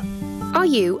Radio. Are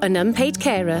you an unpaid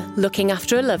carer looking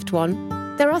after a loved one?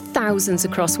 There are thousands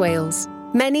across Wales,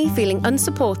 many feeling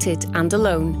unsupported and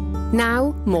alone,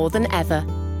 now more than ever.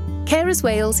 Carers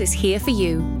Wales is here for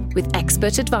you. with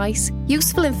expert advice,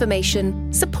 useful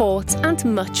information, support and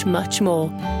much, much more.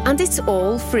 And it's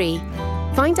all free.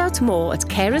 Find out more at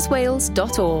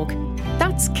carerswales.org.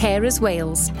 That's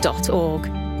carerswales.org.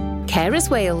 Carers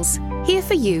Wales, here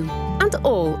for you and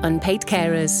all unpaid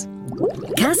carers.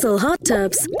 Castle Hot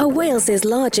Tubs are Wales's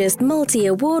largest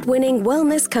multi-award-winning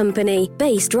wellness company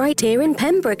based right here in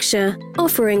Pembrokeshire,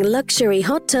 offering luxury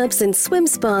hot tubs and swim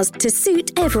spas to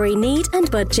suit every need and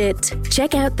budget.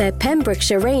 Check out their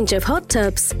Pembrokeshire range of hot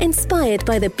tubs inspired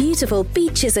by the beautiful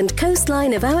beaches and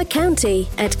coastline of our county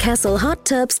at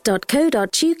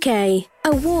castlehottubs.co.uk.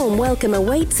 A warm welcome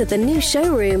awaits at the new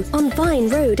showroom on Vine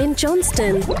Road in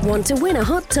Johnston. Want to win a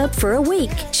hot tub for a week?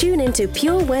 Tune into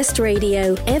Pure West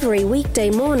Radio every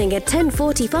weekday morning at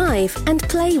 10:45 and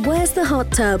play Where's the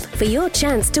Hot Tub for your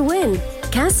chance to win.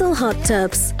 Castle Hot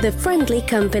Tubs, the friendly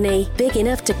company, big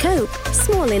enough to cope,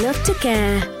 small enough to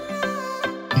care.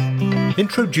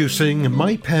 Introducing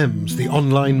MyPems, the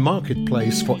online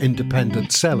marketplace for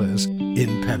independent sellers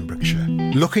in Pembrokeshire.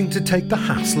 Looking to take the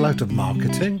hassle out of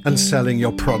marketing and selling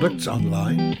your products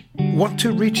online? Want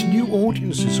to reach new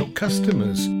audiences or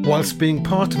customers whilst being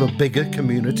part of a bigger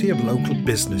community of local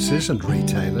businesses and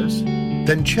retailers?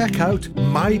 Then check out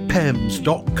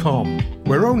mypems.com.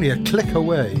 We're only a click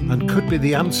away and could be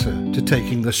the answer to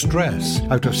taking the stress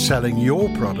out of selling your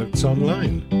products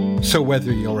online. So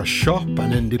whether you're a shop,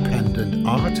 an independent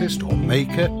artist or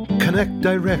maker, connect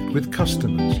direct with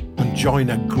customers and join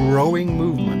a growing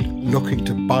movement looking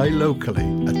to buy locally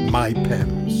at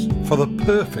MyPems. For the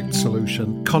perfect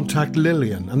solution, contact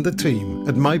Lillian and the team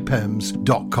at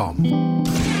mypems.com.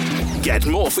 Get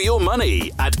more for your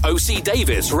money at OC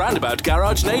Davis Roundabout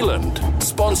Garage Neyland,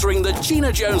 sponsoring the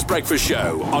Gina Jones Breakfast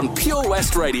Show on Pure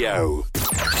West Radio.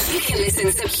 You can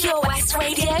listen to Pure West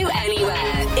Radio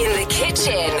anywhere. In the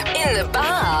kitchen, in the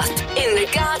bath, in the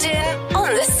garden,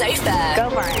 on the sofa.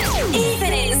 Go for it.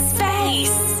 Even in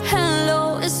space.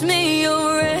 Hello, it's me,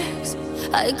 your ex.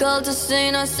 I called to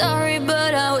say not sorry,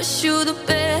 but I wish you the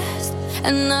best.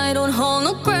 And I don't hold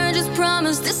no grudges,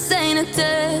 promise this ain't a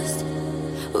test.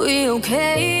 We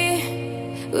okay,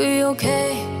 we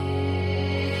okay.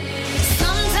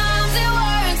 Sometimes it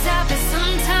works out, but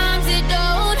sometimes it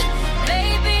don't.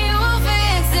 Maybe we'll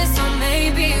fix this, or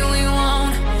maybe we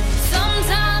won't.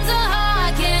 Sometimes a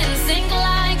heart can sink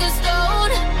like a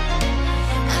stone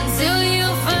until you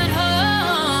find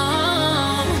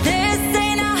home. This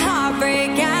ain't a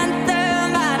heartbreak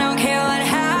anthem. I don't care what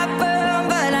happened,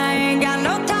 but I ain't got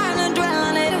no time to dwell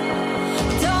on it.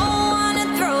 Don't wanna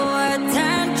throw a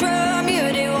tantrum.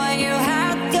 You did what you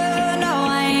had to. No,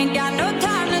 I ain't got no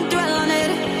time to dwell on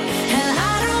it. And I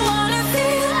don't wanna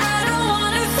feel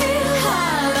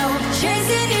hollow.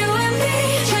 Chasing you and me,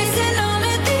 chasing all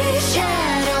of these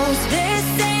shadows. This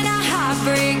ain't a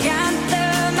heartbreak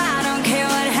anthem. I don't care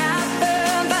what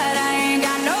happened, but I ain't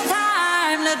got no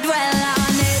time to dwell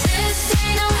on it. This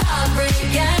ain't no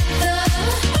heartbreak anthem.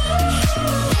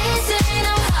 This ain't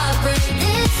no heartbreak.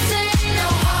 This ain't no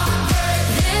heartbreak.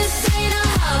 This ain't no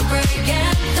heartbreak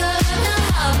anthem. No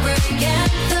heartbreak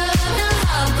anthem. No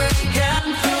heartbreak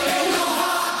anthem.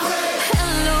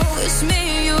 Hello, it's me,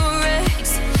 your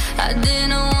ex. I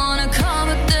didn't wanna call,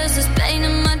 but there's this pain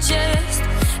in my chest.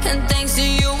 And thanks to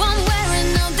you, I'm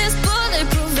wearing out this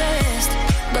bulletproof vest.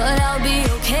 But I'll be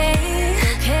okay.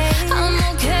 I'm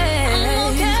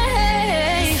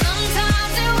okay.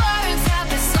 Sometimes it works out,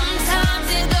 but sometimes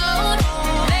it don't.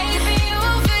 Maybe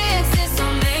we'll fix this,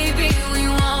 or maybe we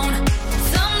won't.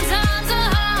 Sometimes a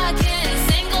heart can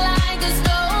sink like a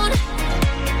stone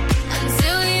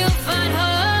until you find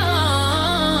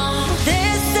home.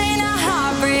 This ain't a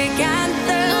heartbreak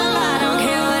anthem. I don't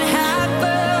care what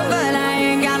happened, but I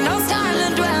ain't got no time to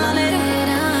dwell on it.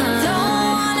 Don't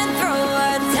wanna throw a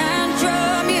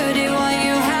tantrum. You did what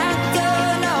you had to.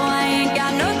 No, I ain't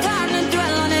got no time to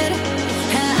dwell on it.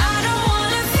 And I don't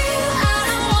wanna feel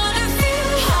hollow.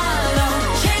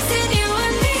 Chasing you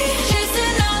and me,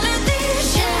 chasing all of these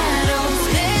shadows.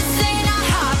 This ain't a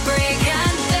heartbreak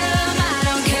anthem. I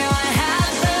don't care what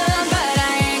happened, but I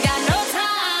ain't got no time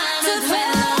to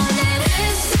dwell on it.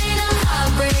 This ain't a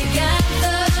heartbreak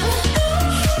anthem.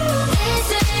 This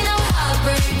ain't no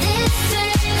heartbreak. This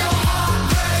ain't no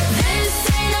heartbreak. This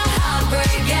ain't no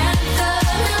heartbreak anthem.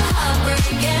 No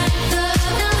heartbreak anthem.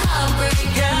 No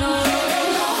heartbreak anthem.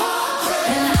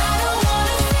 And I don't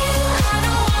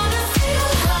wanna feel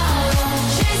hollow.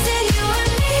 Chasing you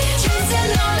and me,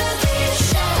 chasing all of these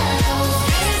shadows.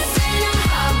 This ain't a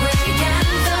heartbreak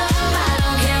anthem. I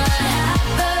don't care what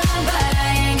happened, but I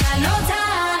ain't got no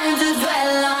time to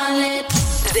dwell on it.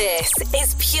 This is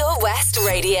Pure West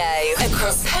Radio.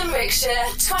 Across Pembrokeshire,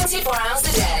 24 hours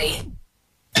a day.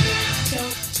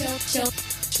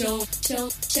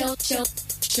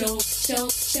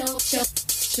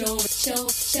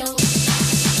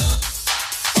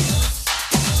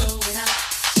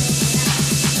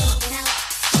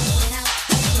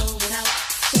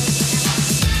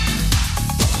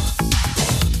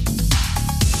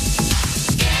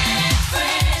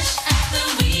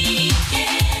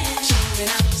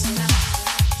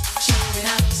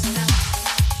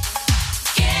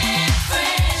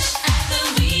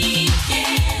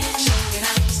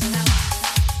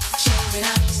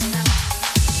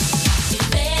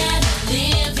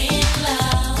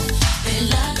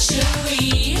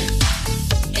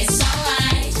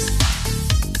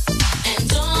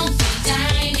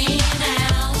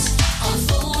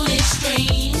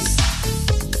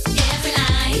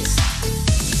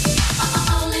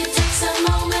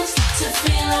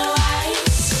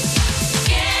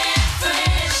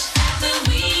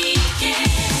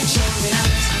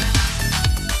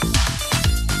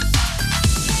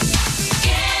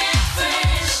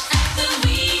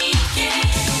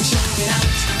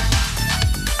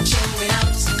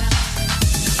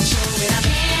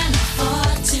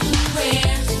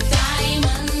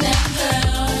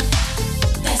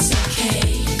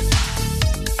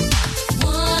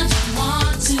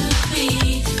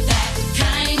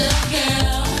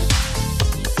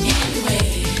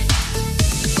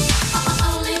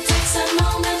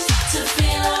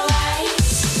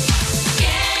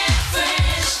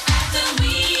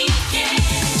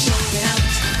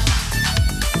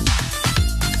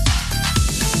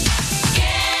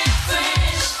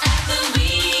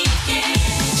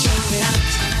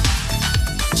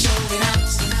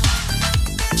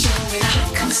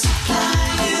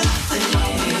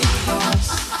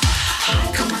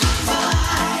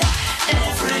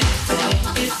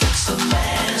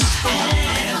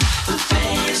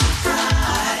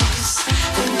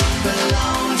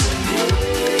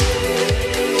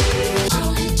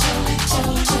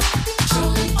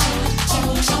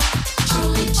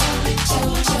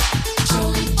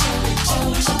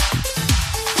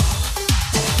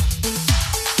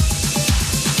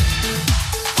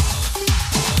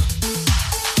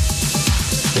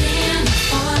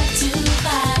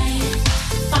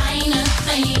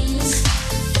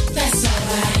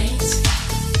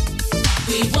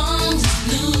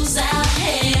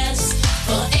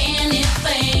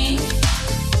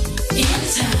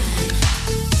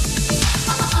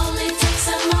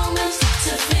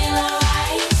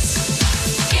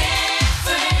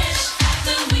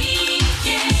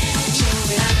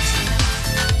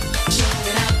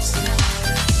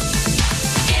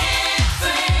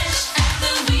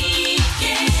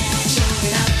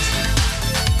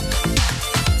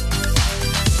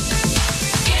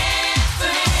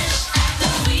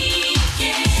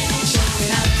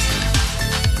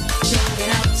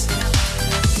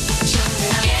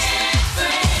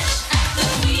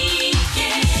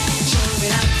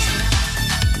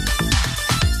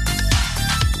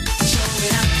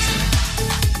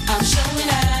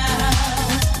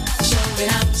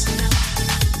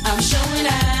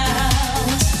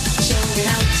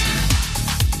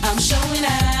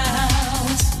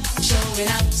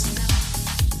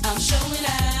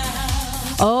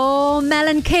 Oh, Mel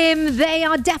and Kim, they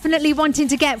are definitely wanting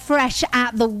to get fresh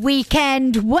at the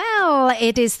weekend. Well,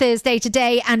 it is Thursday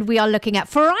today and we are looking at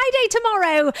Friday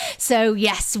tomorrow. So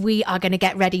yes, we are going to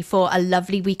get ready for a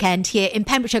lovely weekend here in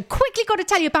Pembrokeshire. Quickly got to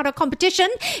tell you about our competition.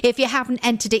 If you haven't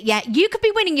entered it yet, you could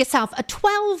be winning yourself a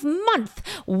 12-month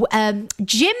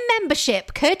gym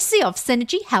membership courtesy of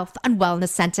Synergy Health and Wellness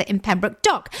Centre in Pembroke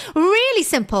Dock. Really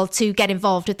simple to get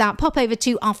involved with that. Pop over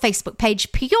to our Facebook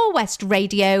page, Pure West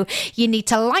Radio. You need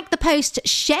to like the post,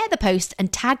 share the post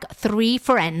and tag 3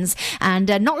 friends. And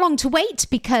not long to wait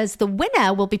because the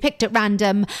winner will be picked at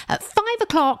random at 5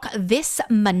 o'clock this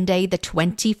Monday, the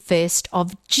 21st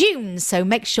of June. So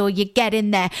make sure you get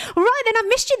in there. Right then, I've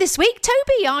missed you this week.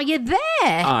 Toby, are you there?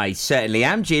 I certainly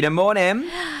am, Gina. Morning.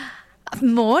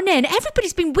 Morning.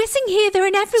 Everybody's been whizzing here, there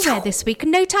and everywhere this week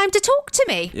and no time to talk to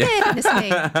me. Goodness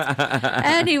me.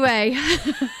 Anyway,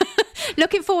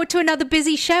 looking forward to another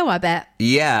busy show, I bet.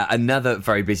 Yeah, another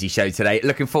very busy show today.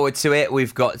 Looking forward to it.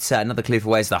 We've got another clue for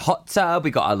Where's the Hot Tub.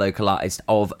 We've got our local artist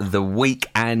of the week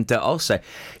and also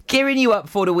Gearing you up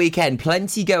for the weekend,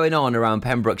 plenty going on around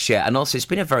Pembrokeshire, and also it's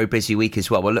been a very busy week as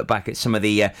well. We'll look back at some of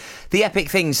the epic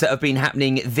things that have been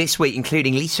happening this week,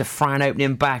 including Lisa Fran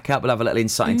opening back up. We'll have a little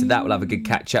insight into that. We'll have a good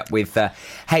catch up with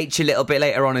H a little bit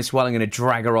later on as well. I'm going to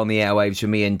drag her on the airwaves with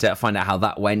me and find out how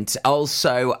that went.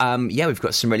 Also, we've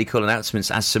got some really cool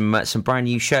announcements as some brand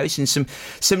new shows and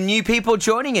some new people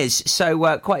joining us.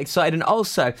 So quite excited. And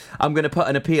also, I'm going to put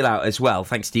an appeal out as well.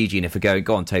 Thanks to you, Gina, for going.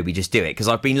 Go on, Toby, just do it, because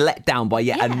I've been let down by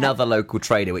yet another local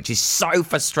trader, which is so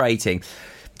frustrating.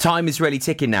 Time is really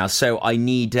ticking now, so I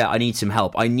need some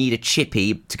help. I need a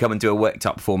chippy to come and do a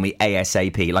worktop for me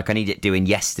ASAP, like I need it doing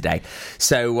yesterday.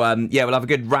 So, we'll have a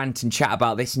good rant and chat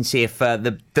about this and see if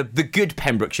the good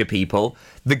Pembrokeshire people,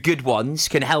 the good ones,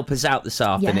 can help us out this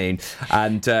afternoon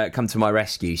and come to my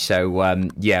rescue. So,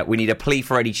 we need a plea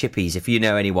for any chippies. If you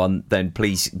know anyone, then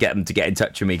please get them to get in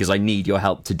touch with me, because I need your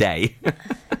help today.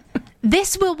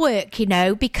 This will work,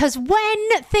 because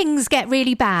when things get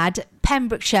really bad,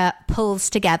 Pembrokeshire pulls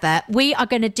together. We are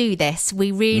going to do this.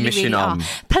 We really are.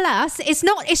 Plus, it's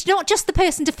not just the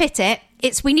person to fit it.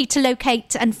 It's we need to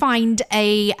locate and find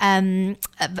a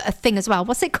thing as well.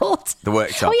 What's it called? The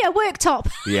worktop. Oh yeah,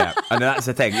 worktop. Yeah, and that's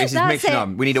the thing. This is mission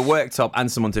on. We need a worktop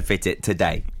and someone to fit it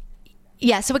today.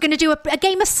 Yeah, so we're going to do a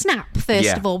game of Snap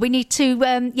first of all. We need to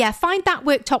find that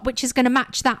worktop which is going to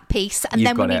match that piece, and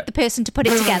then we need the person to put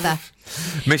it together.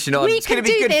 Mission on. It's going to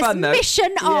be good fun, though.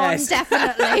 Mission on,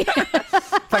 definitely.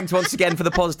 Thanks once again for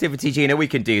the positivity, Gina. We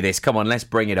can do this. Come on, let's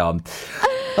bring it on.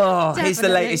 Here's the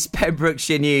latest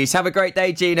Pembrokeshire news. Have a great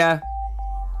day, Gina.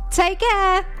 Take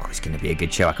care. It's going to be a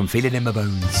good show. I can feel it in my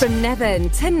bones. From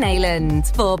Nevern to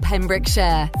Neyland for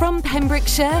Pembrokeshire. From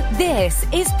Pembrokeshire, this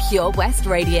is Pure West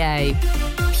Radio.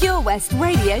 Pure West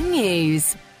Radio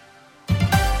News.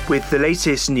 With the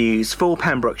latest news for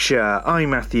Pembrokeshire, I'm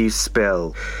Matthew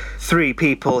Spill. 3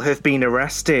 people have been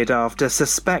arrested after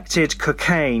suspected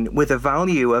cocaine with a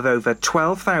value of over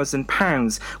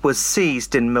 £12,000 was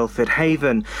seized in Milford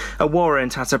Haven. A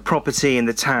warrant at a property in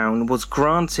the town was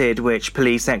granted, which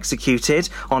police executed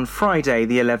on Friday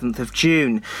the 11th of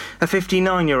June. A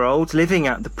 59-year-old living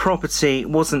at the property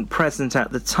wasn't present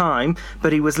at the time,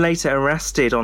 but he was later arrested on